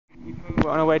We're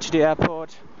on our way to the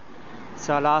airport. It's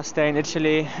our last day in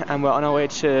Italy and we're on our way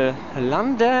to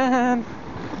London.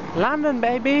 London,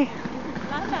 baby!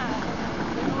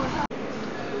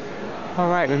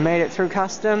 Alright, we made it through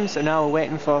customs and now we're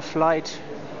waiting for a flight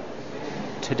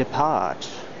to depart.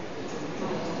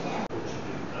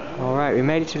 Alright, we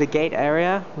made it to the gate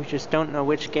area. We just don't know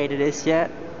which gate it is yet,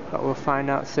 but we'll find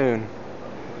out soon.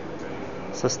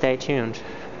 So stay tuned.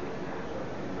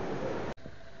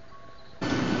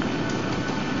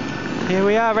 Here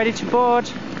we are, ready to board.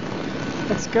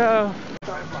 Let's go.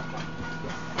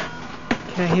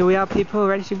 Okay, here we are, people,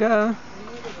 ready to go.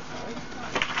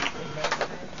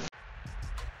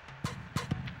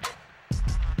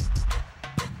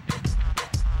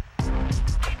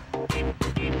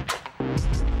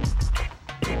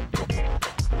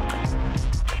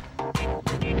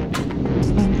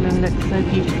 England looks so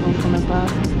beautiful from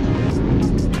above.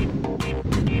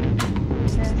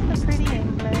 There's the pretty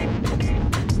England.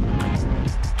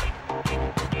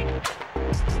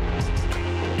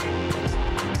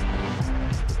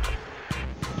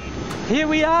 Here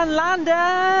we are in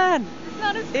London! It's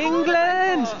not as cold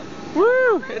England! as I thought.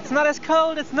 Woo! It's not as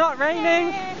cold, it's not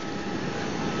raining!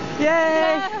 Yay!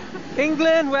 Yeah.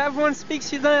 England, where everyone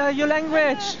speaks your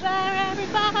language!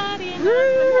 Everybody knows Woo!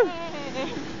 the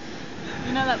way.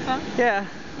 You know that song? Yeah.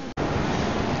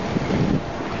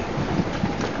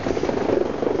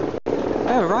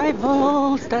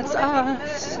 Arrivals, that's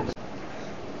us!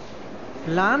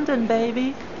 London,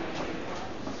 baby!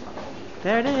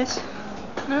 There it is!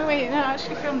 No, wait, no,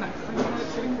 actually film that.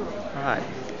 Alright,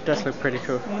 does look pretty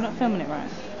cool. You're not filming it right.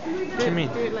 What do you mean?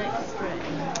 Do it like straight.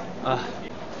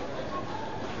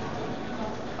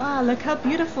 Wow, look how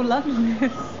beautiful London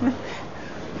is.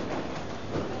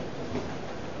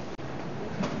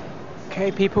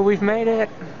 Okay, people, we've made it.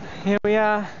 Here we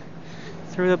are,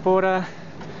 through the border.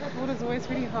 That border's always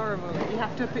really horrible. Like, you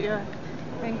have to put your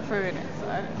thing through in it, so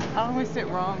I always do it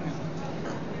wrong.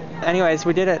 Anyways,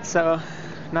 we did it, so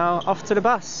now off to the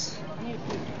bus.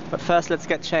 But first, let's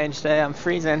get changed. I'm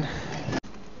freezing.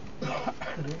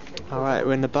 Alright,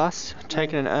 we're in the bus,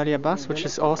 taking an earlier bus, which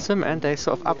is awesome, and they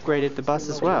sort of upgraded the bus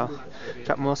as well.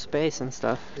 Got more space and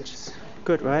stuff, which is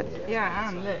good, right? Yeah, I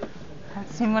am, look. I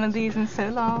haven't seen one of these in so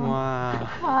long. Wow.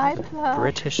 Hi, plug.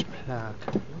 British plug.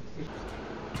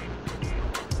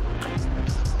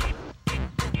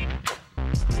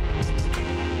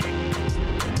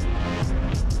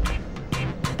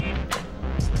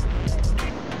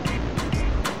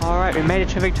 Alright, we made it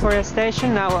to Victoria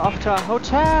Station, now we're off to our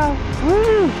hotel.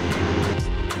 Woo!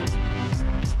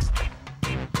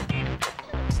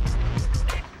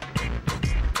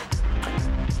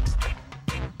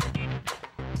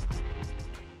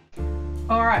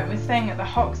 Alright, we're staying at the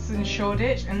Hoxton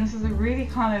Shoreditch, and this is a really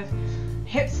kind of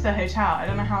hipster hotel. I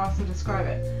don't know how else to describe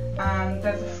it.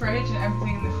 There's a fridge, and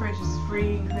everything in the fridge is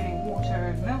free, including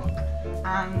water and milk.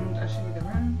 And I'll show you the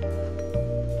room.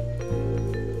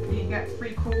 You get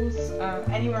free calls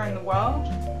anywhere in the world.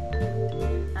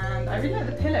 And I really like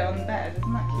the pillow on the bed,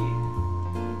 isn't that cute?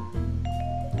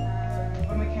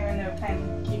 When we came in, they were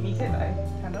playing cute music that I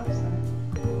turned off, so.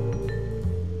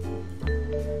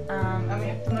 And we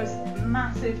have the most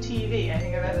massive TV I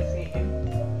think I've ever seen.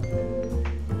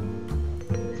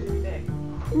 It's pretty big.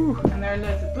 Whew. And there are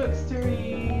loads of books to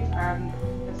read, and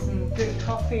there's some good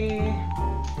coffee.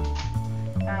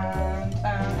 And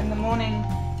in the morning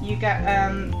you get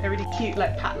a really cute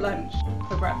like packed lunch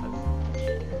for breakfast.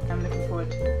 I'm looking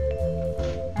forward to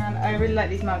it. And I really like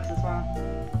these mugs as well.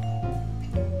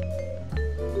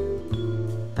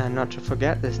 And not to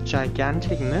forget this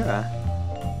gigantic mirror.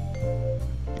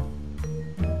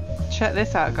 Check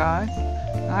this out, guys.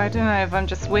 I don't know if I'm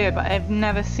just weird, but I've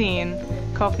never seen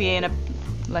coffee in a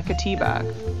tea bag.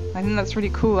 I think that's a really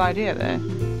cool idea though.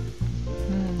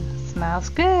 Smells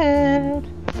good.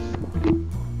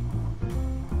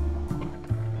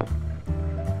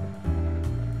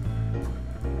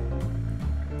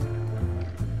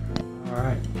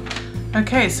 Alright.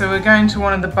 Okay, so we're going to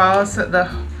one of the bars that the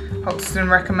Hoxton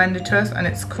recommended to us, and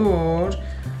it's called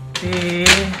the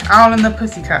Owl and the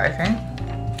Pussycat, I think.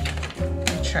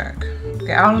 Let me check.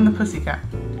 The Owl and the Pussycat.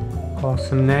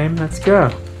 Awesome name, let's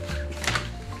go.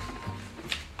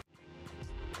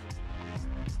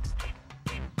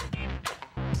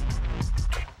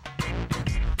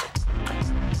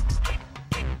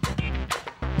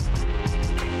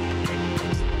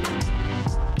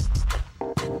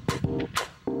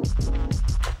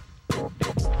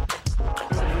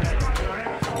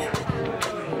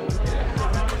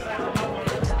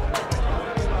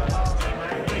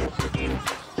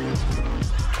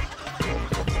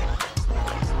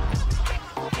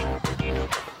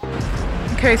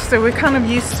 Okay, so we're kind of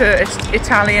used to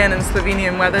Italian and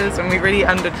Slovenian weathers and we really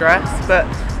underdress, but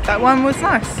that one was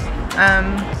nice.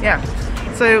 Yeah.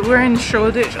 So we're in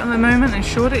Shoreditch at the moment, and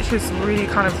Shoreditch is really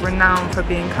kind of renowned for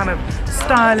being kind of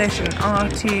stylish and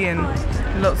arty, and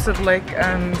lots of like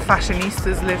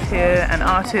fashionistas live here and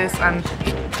artists, and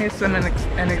here's an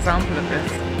example of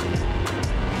this.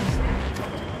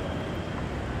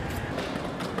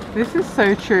 This is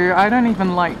so true. I don't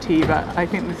even like tea, but I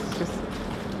think this is just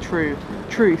true.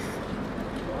 Truth.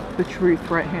 The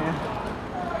truth right here.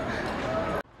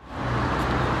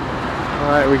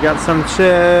 Alright, we got some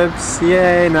chips.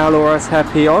 Yay, now Laura's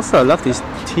happy. Also, I love these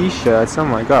t-shirts. Oh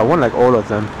my god, I want like all of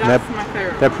them. That's my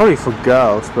favorite. They're probably for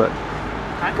girls, but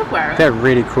I could wear it. they're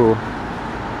really cool.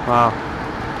 Wow.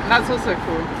 That's also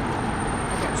cool.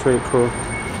 It's really cool.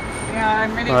 Yeah,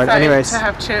 I'm really Alright, excited anyways. to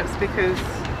have chips because,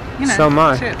 you know, So am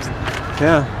I. chips.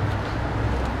 Yeah.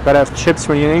 Gotta have chips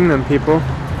when you're in England, people.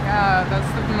 Yeah,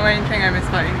 that's the main thing I miss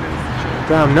about England. Chips.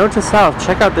 Damn, note to self,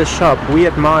 check out this shop,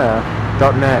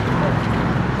 weadmire.net.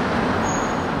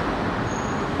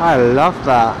 I love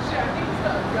that.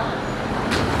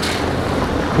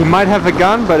 He might have a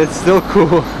gun, but it's still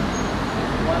cool.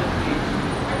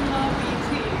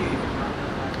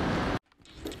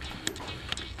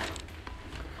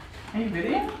 Are you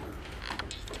videoing?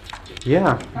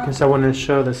 Yeah, because I want to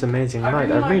show this amazing light.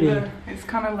 It's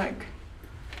kind of like,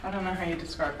 I don't know how you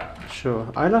describe that.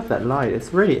 Sure. I love that light.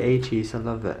 It's really 80s. I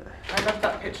love it. I love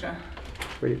that picture.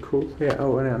 Really cool. Yeah,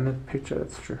 oh, and on the picture,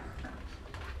 that's true.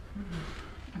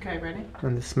 Okay, ready?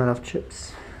 And the smell of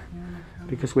chips. Yeah,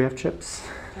 Because we have chips.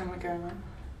 then we're going on.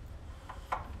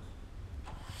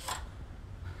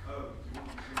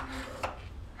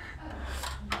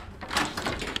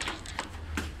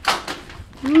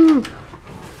 Woo!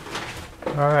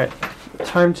 Alright,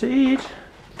 time to eat.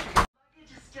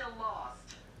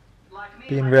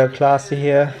 Being real classy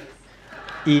here.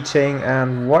 Eating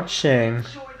and watching.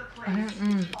 This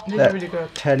is really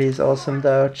good. Telly is awesome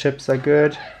though, chips are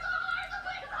good.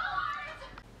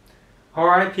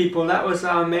 Alright people, that was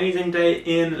our amazing day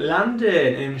in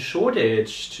London, in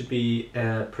Shoreditch to be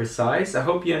precise. I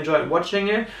hope you enjoyed watching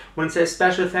it. I want to say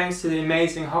special thanks to the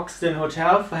amazing Hoxton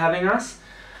Hotel for having us.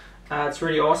 It's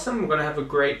really awesome. We're going to have a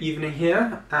great evening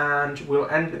here and we'll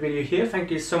end the video here. Thank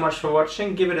you so much for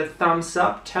watching. Give it a thumbs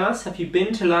up. Tell us, have you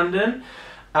been to London?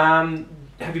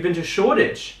 Have you been to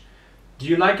Shoreditch? Do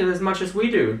you like it as much as we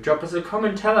do? Drop us a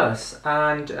comment, tell us.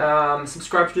 And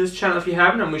subscribe to this channel if you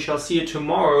haven't, and we shall see you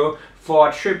tomorrow for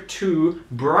our trip to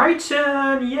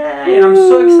Brighton. Yay! And I'm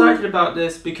so excited about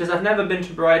this because I've never been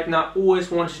to Brighton. I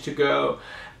always wanted to go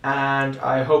and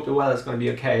I hope the weather's going to be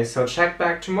okay. So check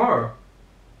back tomorrow.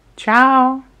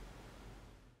 Ciao!